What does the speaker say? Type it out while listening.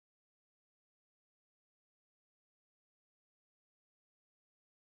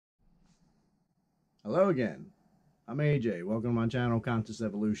Hello again. I'm AJ. Welcome to my channel, Conscious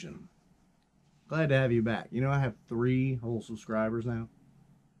Evolution. Glad to have you back. You know, I have 3 whole subscribers now.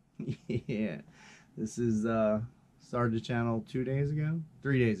 Yeah. This is started the channel 2 days ago,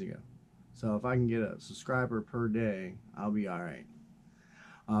 3 days ago. So if I can get a subscriber per day, I'll be all right.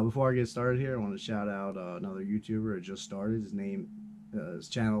 Before I get started here, I want to shout out another YouTuber that just started. His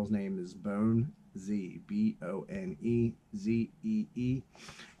channel's name is Bone Z, Bonezee.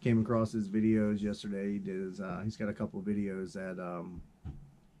 Came across his videos yesterday. He's got a couple of videos that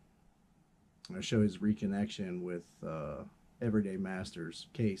show his reconnection with Everyday Masters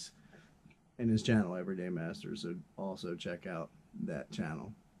case in his channel, Everyday Masters. So also check out that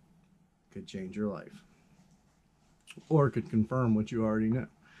channel. Could change your life, or could confirm what you already know.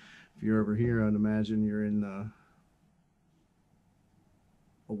 If you're over here, I'd imagine you're in the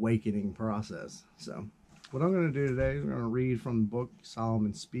awakening process. So what I'm going to do today is I'm going to read from the book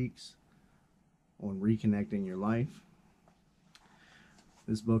Solomon Speaks on reconnecting your life.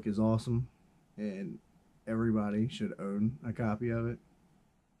 This book is awesome and everybody should own a copy of it.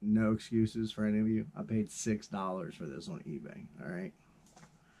 No excuses for any of you. I paid $6 for this on eBay. All right,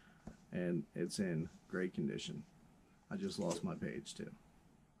 and it's in great condition. I just lost my page too.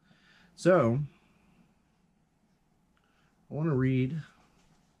 So I want to read,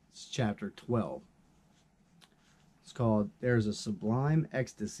 it's chapter 12. It's called There's a Sublime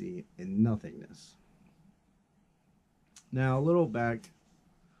Ecstasy in Nothingness. Now, a little back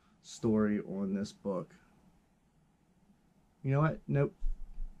story on this book. You know what? Nope.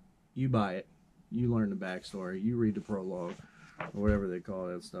 You buy it. You learn the backstory. You read the prologue, or whatever they call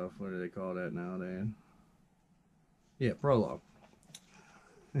that stuff. What do they call that nowadays? Yeah, prologue.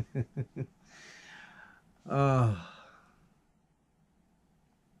 I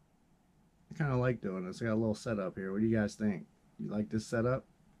kind of like doing this. I got a little setup here. What do you guys think? You like this setup?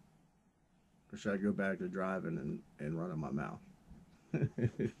 Or should I go back to driving and running my mouth?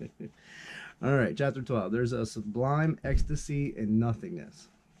 All right, chapter 12. There's a sublime ecstasy in nothingness.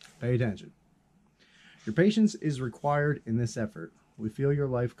 Pay attention. Your patience is required in this effort. We feel your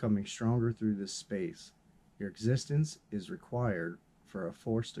life coming stronger through this space. Your existence is required for a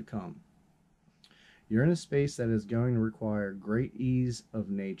force to come. You're in a space that is going to require great ease of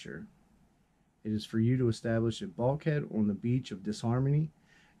nature. It is for you to establish a bulkhead on the beach of disharmony.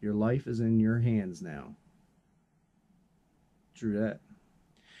 Your life is in your hands now. True that.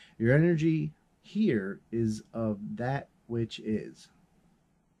 Your energy here is of that which is.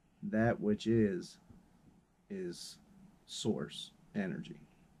 That which is source energy.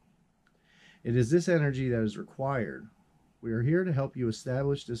 It is this energy that is required. We are here to help you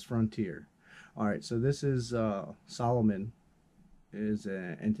establish this frontier. All right, so this is Solomon is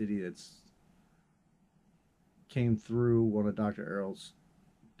an entity that's came through one of Dr.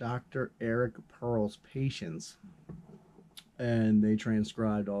 Eric Pearl's patients, and they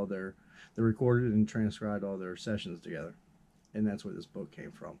recorded and transcribed all their sessions together, and that's where this book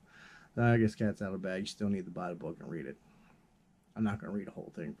came from. Now, I guess cat's out of the bag. You still need to buy the book and read it. I'm not going to read the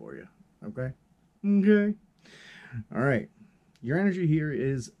whole thing for you. Okay? Okay. All right. Your energy here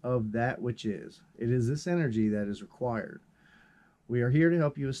is of that which is. It is this energy that is required. We are here to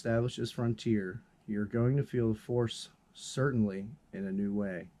help you establish this frontier. You're going to feel the force, certainly, in a new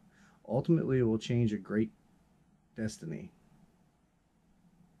way. Ultimately, it will change a great destiny.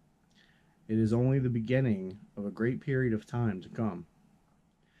 It is only the beginning of a great period of time to come.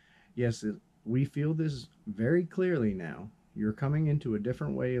 Yes, we feel this very clearly now. You're coming into a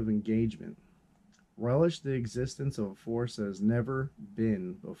different way of engagement. Relish the existence of a force that has never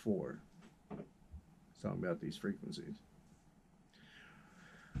been before. It's talking about these frequencies.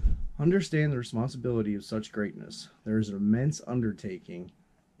 Understand the responsibility of such greatness. There is an immense undertaking.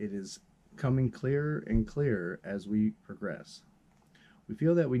 It is coming clearer and clearer as we progress. We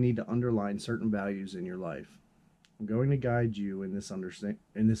feel that we need to underline certain values in your life. I'm going to guide you in this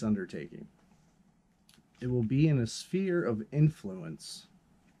undertaking. It will be in a sphere of influence.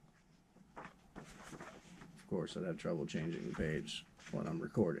 Of course, I'd have trouble changing the page when I'm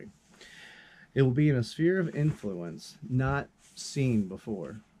recording. It will be in a sphere of influence not seen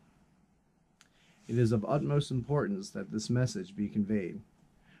before. It is of utmost importance that this message be conveyed.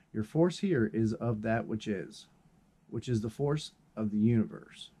 Your force here is of that which is the force of the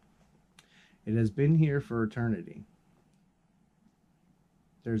universe. It has been here for eternity.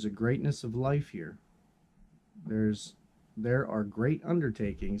 There's a greatness of life here. There are great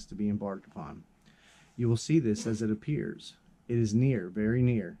undertakings to be embarked upon. You will see this as it appears. It is near, very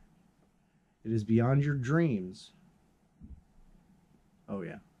near. It is beyond your dreams. Oh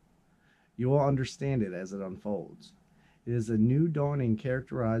yeah. You will understand it as it unfolds. It is a new dawning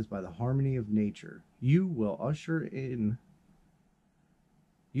characterized by the harmony of nature. You will usher in,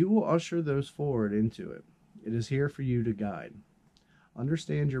 you will usher those forward into it. It is here for you to guide.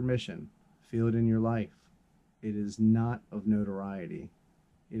 Understand your mission. Feel it in your life. It is not of notoriety.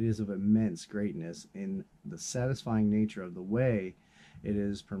 It is of immense greatness in the satisfying nature of the way it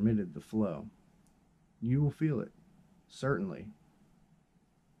is permitted to flow. You will feel it, certainly.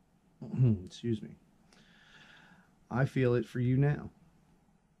 Excuse me. I feel it for you now.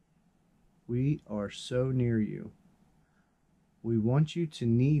 We are so near you. We want you to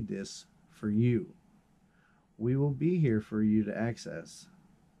need this for you. We will be here for you to access.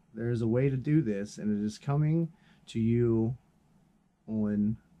 There is a way to do this, and it is coming to you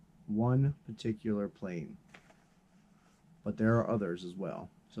on one particular plane. But there are others as well.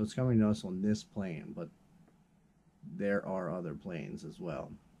 So it's coming to us on this plane, but there are other planes as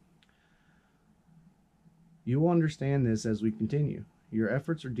well. You will understand this as we continue. Your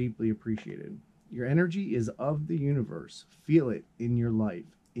efforts are deeply appreciated. Your energy is of the universe. Feel it in your life.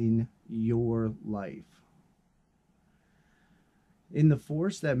 In your life. In the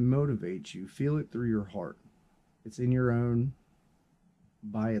force that motivates you, feel it through your heart. It's in your own,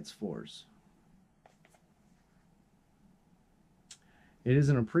 by its force. It is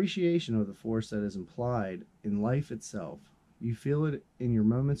an appreciation of the force that is implied in life itself. You feel it in your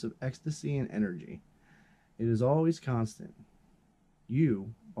moments of ecstasy and energy. It is always constant.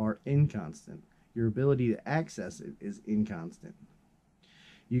 You are inconstant. Your ability to access it is inconstant.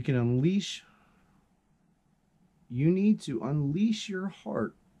 You can unleash. You need to unleash your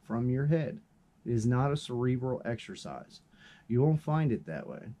heart from your head. It is not a cerebral exercise. You won't find it that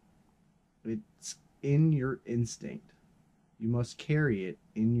way. It's in your instinct. You must carry it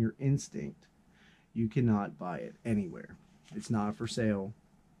in your instinct. You cannot buy it anywhere. It's not for sale.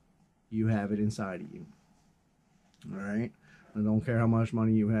 You have it inside of you. All right? I don't care how much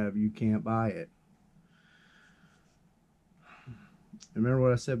money you have, you can't buy it. Remember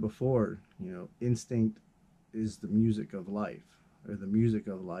what I said before, instinct is the music of life, or the music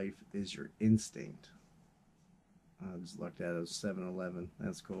of life is your instinct. I just looked at it as 7-11.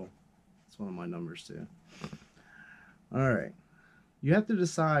 That's cool. It's one of my numbers too. All right. You have to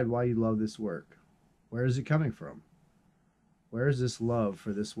decide why you love this work. Where is it coming from? Where is this love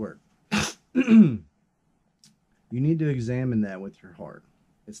for this work? You need to examine that with your heart.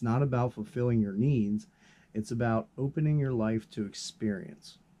 It's not about fulfilling your needs. It's about opening your life to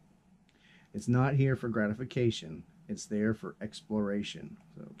experience. It's not here for gratification. It's there for exploration.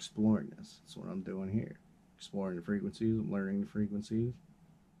 So exploring this. That's what I'm doing here. Exploring the frequencies. I'm learning the frequencies.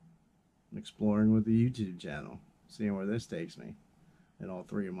 I'm exploring with the YouTube channel. Seeing where this takes me. And all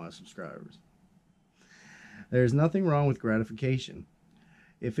 3 of my subscribers. There's nothing wrong with gratification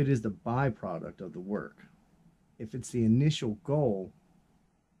if it is the byproduct of the work. If it's the initial goal,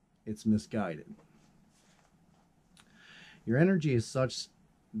 it's misguided. Your energy is such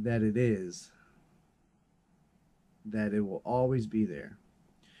that it will always be there.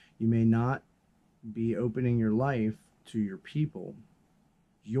 You may not be opening your life to your people.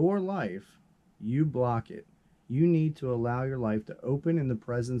 Your life, you block it. You need to allow your life to open in the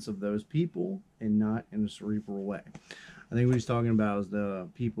presence of those people and not in a cerebral way. I think what he's talking about is the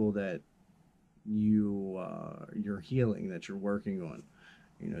people that you're healing, that you're working on,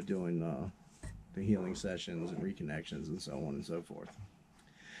 doing the healing sessions and reconnections and so on and so forth.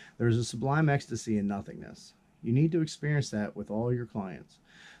 There's a sublime ecstasy in nothingness. You need to experience that with all your clients.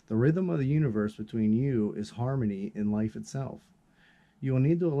 The rhythm of the universe between you is harmony in life itself. You will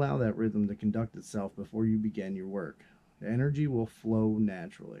need to allow that rhythm to conduct itself before you begin your work. The energy will flow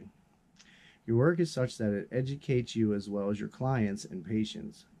naturally. Your work is such that it educates you as well as your clients and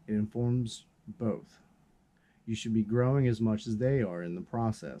patients. It informs both. You should be growing as much as they are in the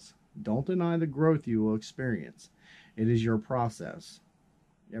process. Don't deny the growth you will experience. It is your process.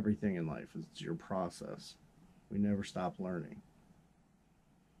 Everything in life is your process. We never stop learning.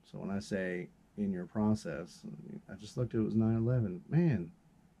 So when I say in your process, I just looked at it was 9/11. Man,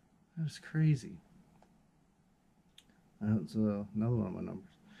 that was crazy. That's another one of my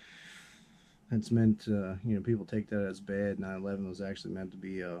numbers. It's meant, people take that as bad. 9/11 was actually meant to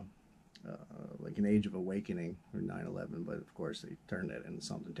be like an age of awakening, or 9/11, but of course they turned that into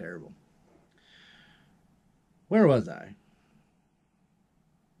something terrible. Where was I?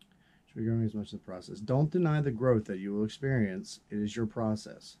 Should be growing as much as the process. Don't deny the growth that you will experience. It is your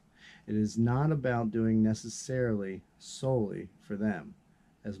process. It is not about doing necessarily solely for them,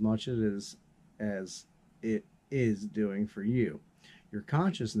 as much as it is doing for you. Your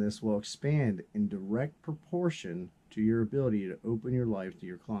consciousness will expand in direct proportion to your ability to open your life to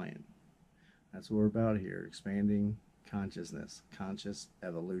your client. That's what we're about here, expanding consciousness, conscious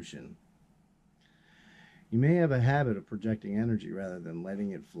evolution. You may have a habit of projecting energy rather than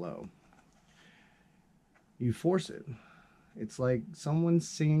letting it flow. You force it. It's like someone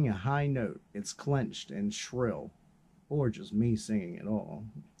singing a high note. It's clenched and shrill, or just me singing it all.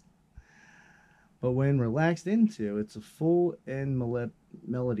 But when relaxed into, it's a full and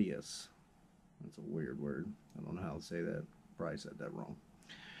melodious. That's a weird word. I don't know how to say that. Probably said that wrong.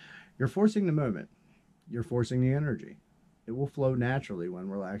 You're forcing the moment. You're forcing the energy. It will flow naturally when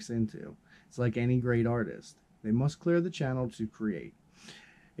relaxed into. It's like any great artist. They must clear the channel to create.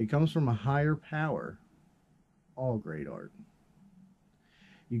 It comes from a higher power. All great art.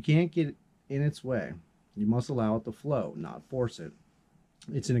 You can't get in its way. You must allow it to flow, not force it.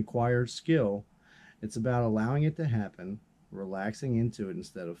 It's an acquired skill. It's about allowing it to happen, relaxing into it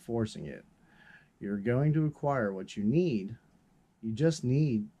instead of forcing it. You're going to acquire what you need. You just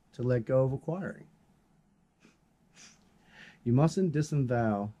need to let go of acquiring. You mustn't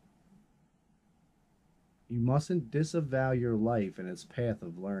disavow your life and its path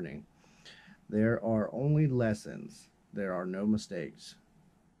of learning. There are only lessons. There are no mistakes.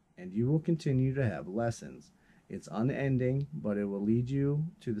 And you will continue to have lessons. It's unending, but it will lead you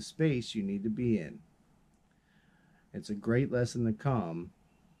to the space you need to be in. It's a great lesson to come.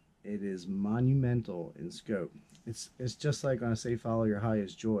 It is monumental in scope. It's just like when I say follow your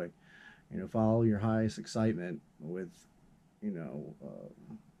highest joy. Follow your highest excitement with, man,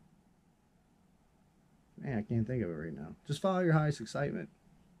 I can't think of it right now. Just follow your highest excitement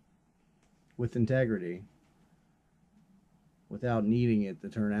with integrity without needing it to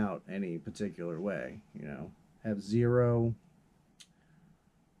turn out any particular way. Have zero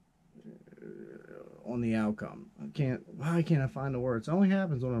on the outcome. Why can't I find the words? It only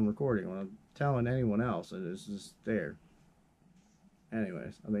happens when I'm recording, when I'm telling anyone else, and it's just there.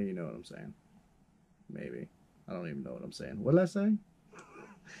 Anyways, I think you know what I'm saying. Maybe. I don't even know what I'm saying. What did I say?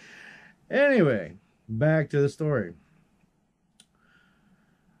 Anyway, back to the story.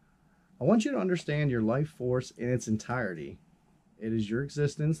 I want you to understand your life force in its entirety. It is your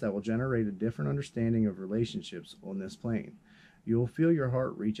existence that will generate a different understanding of relationships on this plane. You will feel your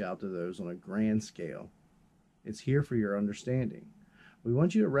heart reach out to those on a grand scale. It's here for your understanding. We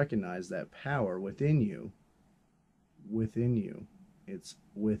want you to recognize that power within you. It's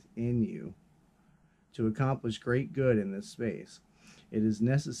within you to accomplish great good in this space. It is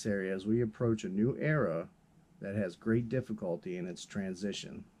necessary as we approach a new era that has great difficulty in its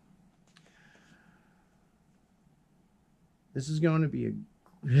transition. This is going to be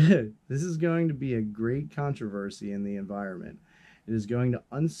a great controversy in the environment. It is going to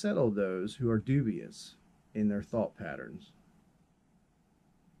unsettle those who are dubious in their thought patterns.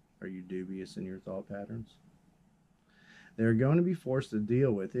 Are you dubious in your thought patterns? They're going to be forced to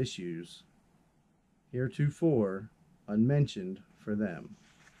deal with issues heretofore unmentioned for them.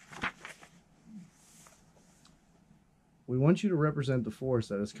 We want you to represent the force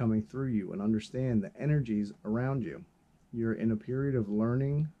that is coming through you and understand the energies around you. You're in a period of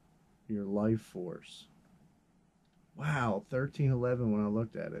learning your life force. Wow, 1311 when I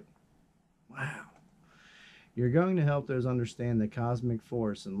looked at it. Wow. You're going to help those understand the cosmic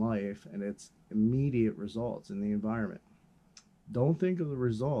force in life and its immediate results in the environment. Don't think of the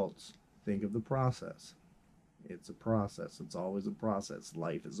results, think of the process. It's a process. It's always a process.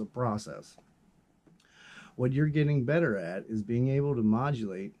 Life is a process. What you're getting better at is being able to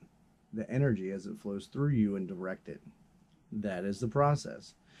modulate the energy as it flows through you and direct it. That is the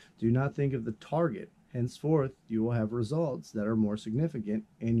process. Do not think of the target. Henceforth, you will have results that are more significant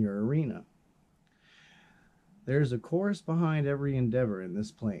in your arena. There is a chorus behind every endeavor in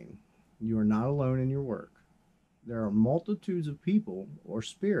this plane. You are not alone in your work. There are multitudes of people or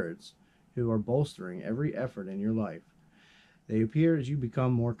spirits who are bolstering every effort in your life. They appear as you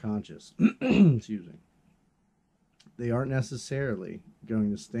become more conscious. Excuse me. They aren't necessarily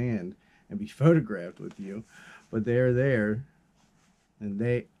going to stand and be photographed with you, but they are there, and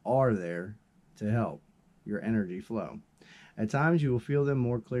they are there to help your energy flow. At times, you will feel them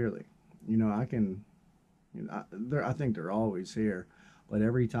more clearly. I think they're always here, but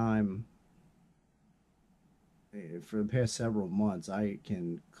every time, for the past several months, I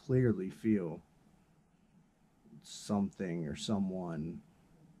can clearly feel something or someone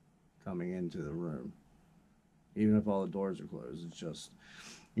coming into the room. Even if all the doors are closed, it's just,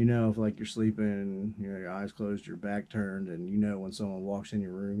 if like you're sleeping, your eyes closed, your back turned, and when someone walks in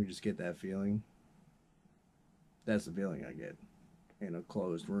your room, you just get that feeling. That's the feeling I get in a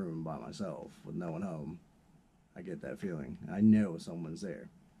closed room by myself with no one home. I get that feeling. I know someone's there.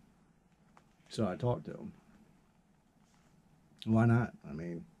 So I talk to them. Why not? I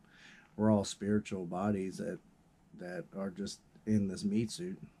mean, we're all spiritual bodies that are just in this meat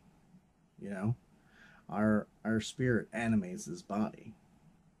suit, Our spirit animates this body.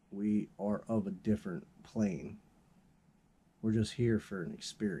 We are of a different plane. We're just here for an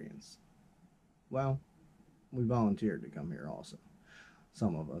experience. Well, we volunteered to come here also.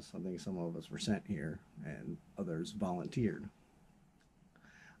 Some of us, I think some of us were sent here, and others volunteered.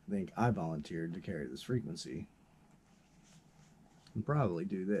 I think I volunteered to carry this frequency and probably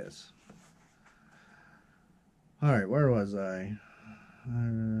do this. All right, where was I?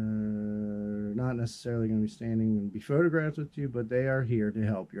 Not necessarily going to be standing and be photographed with you, but they are here to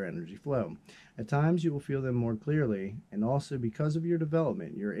help your energy flow. At times you will feel them more clearly, and also because of your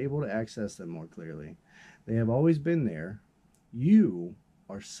development, you're able to access them more clearly. They have always been there. You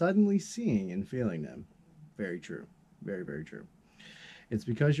are suddenly seeing and feeling them. Very true. Very, very true. It's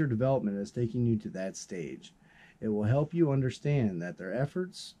because your development is taking you to that stage. It will help you understand that their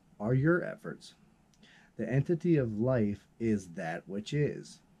efforts are your efforts. The entity of life is that which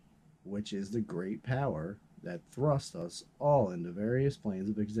is the great power that thrusts us all into various planes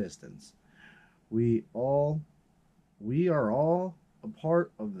of existence. We are all a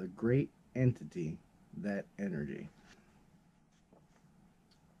part of the great entity, that energy.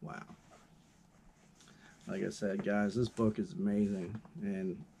 Wow. Like I said, guys, this book is amazing,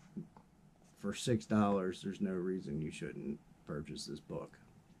 and for $6, there's no reason you shouldn't purchase this book.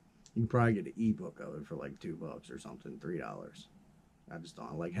 You can probably get an ebook of it for like $2 or something, $3. I just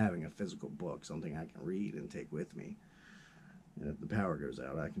don't like having a physical book, something I can read and take with me. And if the power goes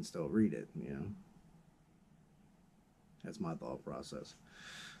out, I can still read it, you know. That's my thought process.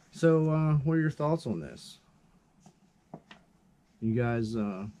 So, what are your thoughts on this? You guys,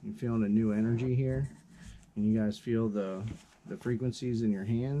 you feeling a new energy here? Can you guys feel the frequencies in your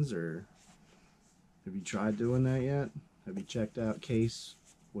hands, or have you tried doing that yet? Have you checked out Case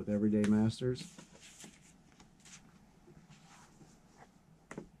with Everyday Masters?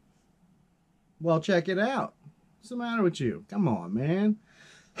 Well, check it out. What's the matter with you? Come on, man.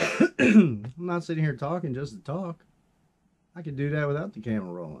 I'm not sitting here talking just to talk. I could do that without the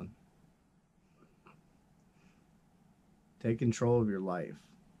camera rolling. Take control of your life.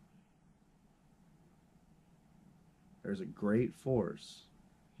 There's a great force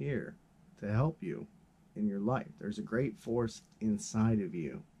here to help you in your life. There's a great force inside of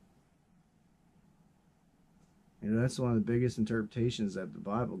you. You know, that's one of the biggest interpretations that the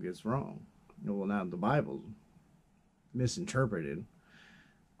Bible gets wrong. Well, not the Bible, misinterpreted.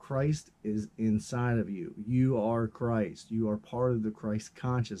 Christ is inside of you. You are Christ. You are part of the Christ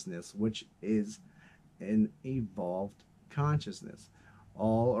consciousness, which is an evolved consciousness.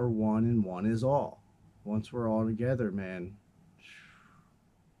 All are one and one is all. Once we're all together, man,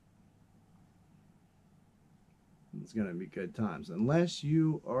 it's going to be good times. Unless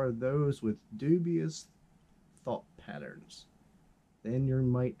you are those with dubious thought patterns, then you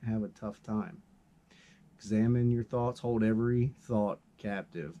might have a tough time. Examine your thoughts, hold every thought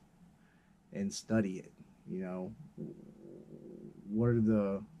captive, and study it. You know, what are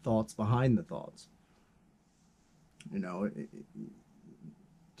the thoughts behind the thoughts? You know,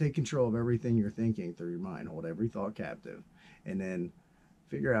 take control of everything you're thinking through your mind. Hold every thought captive, and then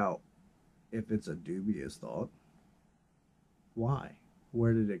figure out if it's a dubious thought. Why?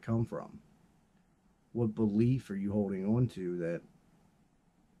 Where did it come from? What belief are you holding on to that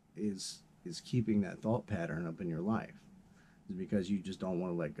is keeping that thought pattern up in your life? Is it because you just don't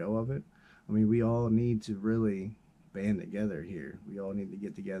want to let go of it? I mean, we all need to really band together here. We all need to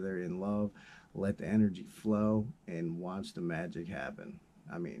get together in love, let the energy flow, and watch the magic happen.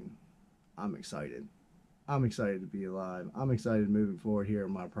 I mean, I'm excited. I'm excited to be alive. I'm excited moving forward here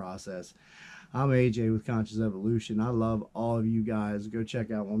in my process. I'm AJ with Conscious Evolution. I love all of you guys. Go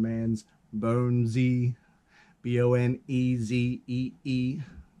check out my man's Bonezee, Bonezee.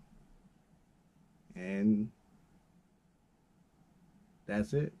 And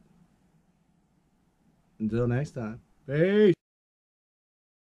that's it. Until next time. Peace.